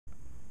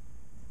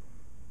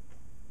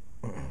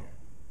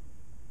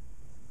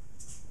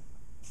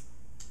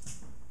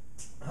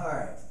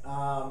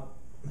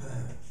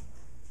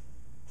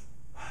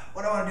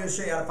to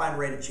show you how to find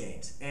rate of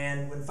change.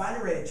 And when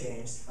finding rate of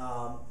change,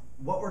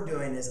 what we're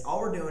doing is,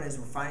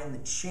 we're finding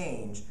the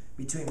change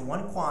between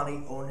one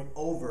quantity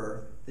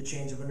over the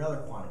change of another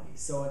quantity.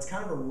 So it's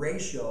kind of a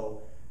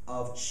ratio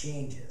of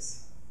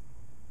changes.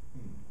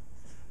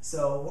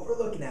 So what we're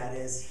looking at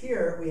is,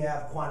 here we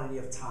have quantity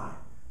of time.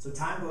 So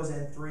time goes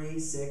in 3,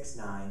 6,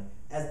 9,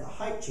 as the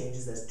height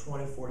changes as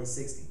 20, 40,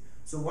 60.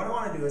 So what I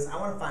want to do is I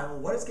want to find, well,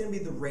 what is going to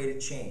be the rate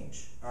of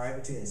change, all right,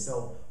 between this.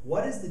 So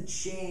what is the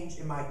change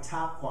in my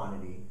top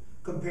quantity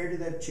compared to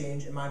the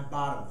change in my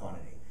bottom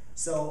quantity?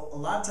 So a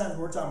lot of times when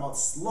we're talking about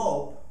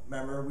slope,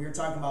 remember, we were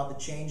talking about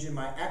the change in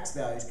my x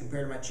values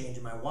compared to my change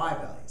in my y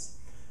values.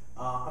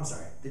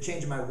 The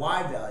change in my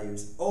y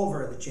values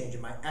over the change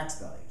in my x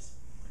values.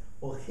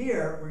 Well,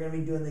 here we're going to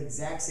be doing the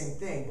exact same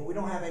thing, but we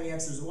don't have any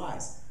x's or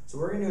y's. So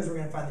what we're going to do is we're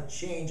going to find the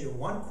change in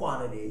one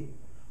quantity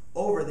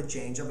over the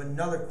change of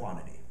another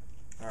quantity.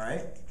 All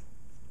right?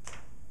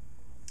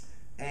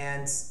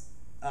 And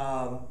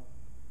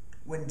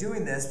when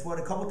doing this,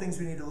 a couple things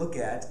we need to look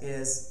at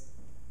is,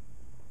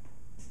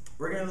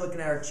 we're going to be looking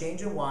at our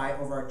change in y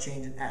over our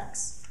change in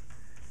x.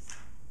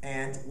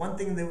 And one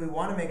thing that we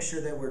want to make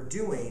sure that we're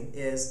doing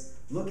is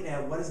looking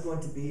at what is going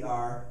to be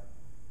our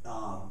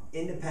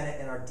independent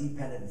and our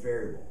dependent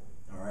variable.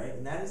 All right?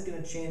 And that is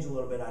going to change a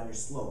little bit on your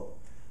slope.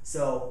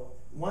 So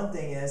one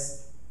thing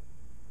is,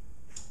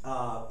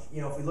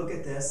 if we look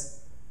at this,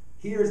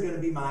 here is going to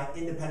be my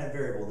independent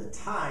variable. The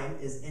time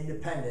is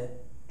independent,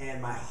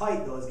 and my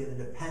height, though, is going to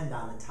depend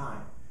on the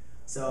time.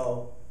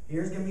 So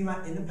here's going to be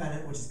my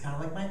independent, which is kind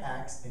of like my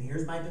x, and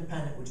here's my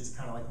dependent, which is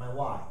kind of like my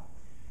y.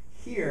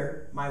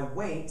 Here, my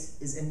weight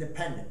is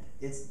independent,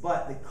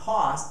 but the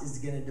cost is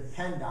going to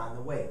depend on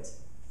the weight.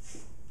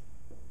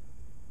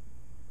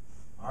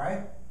 All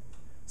right?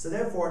 So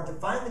therefore, to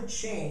find the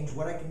change,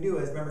 what I can do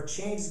is, remember,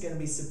 change is going to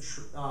be,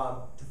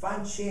 to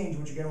find change,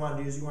 what you're going to want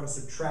to do is you want to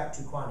subtract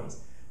two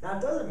quantities. Now,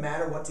 it doesn't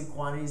matter what two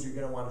quantities you're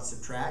going to want to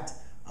subtract.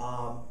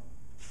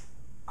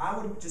 I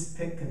would just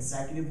pick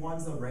consecutive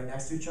ones, though, right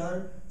next to each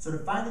other. So to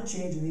find the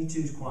change in these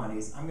two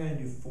quantities, I'm going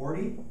to do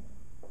 40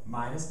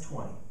 minus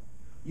 20.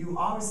 You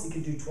obviously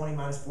could do 20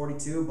 minus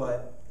 42,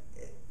 but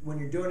when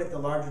you're doing it the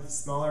larger to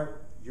smaller,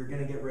 you're going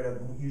to get rid of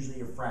usually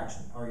your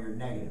fraction or your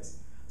negatives.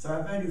 So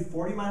if I do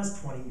 40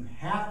 minus 20, you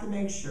have to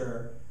make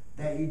sure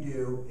that you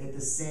do it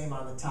the same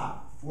on the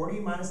top. 40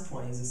 minus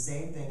 20 is the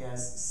same thing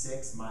as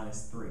 6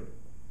 minus 3.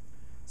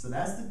 So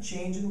that's the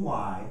change in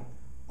y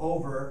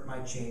over my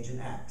change in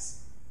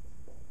x.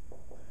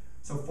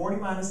 So 40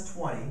 minus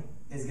 20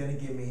 is going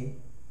to give me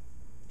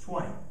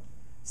 20.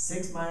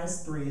 6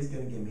 minus 3 is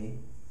going to give me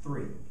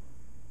 3.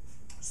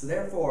 So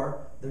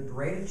therefore, the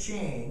rate of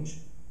change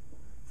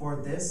for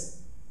this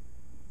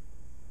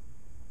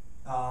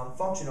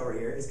function over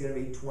here is going to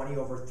be 20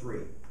 over 3.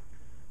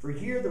 For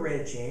here, the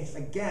rate of change,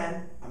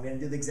 again, I'm going to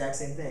do the exact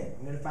same thing.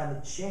 I'm going to find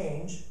the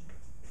change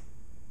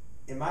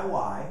in my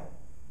y,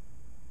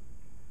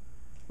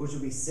 which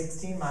will be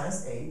 16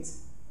 minus 8,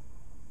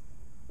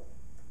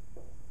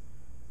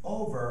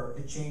 over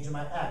the change in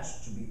my x,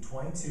 which would be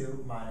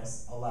 22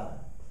 minus 11.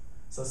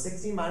 So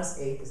 16 minus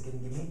 8 is going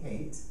to give me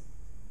 8,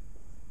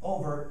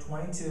 over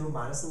 22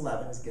 minus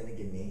 11 is going to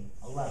give me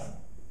 11.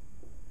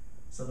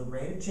 So the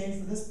rate of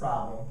change for this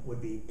problem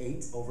would be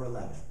 8 over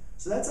 11.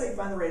 So that's how you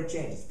find the rate of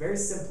change. It's very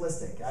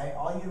simplistic.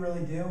 All you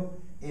really do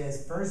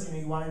is, first,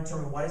 you want to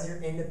determine what is your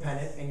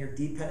independent and your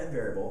dependent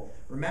variable.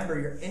 Remember,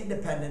 your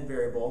independent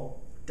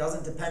variable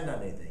doesn't depend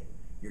on anything.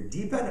 Your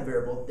dependent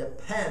variable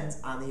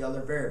depends on the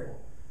other variable.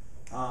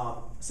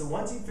 So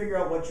once you figure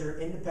out what your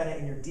independent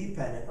and your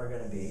dependent are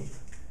going to be,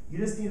 you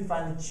just need to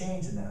find the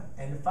change in them.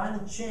 And to find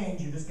the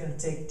change, you're just going to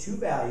take two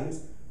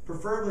values,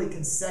 preferably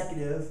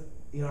consecutive,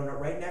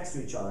 right next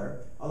to each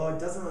other, although it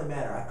doesn't really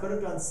matter. I could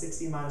have done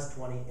 60 minus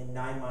 20 and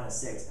 9 minus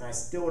 6, and I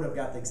still would have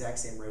got the exact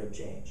same rate of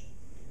change.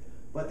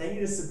 But then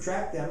you just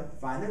subtract them,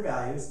 find their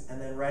values,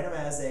 and then write them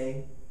as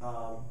a,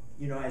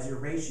 as your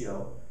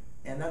ratio.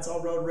 And that's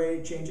all rate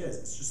of change is.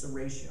 It's just a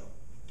ratio.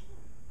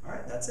 All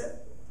right, that's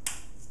it.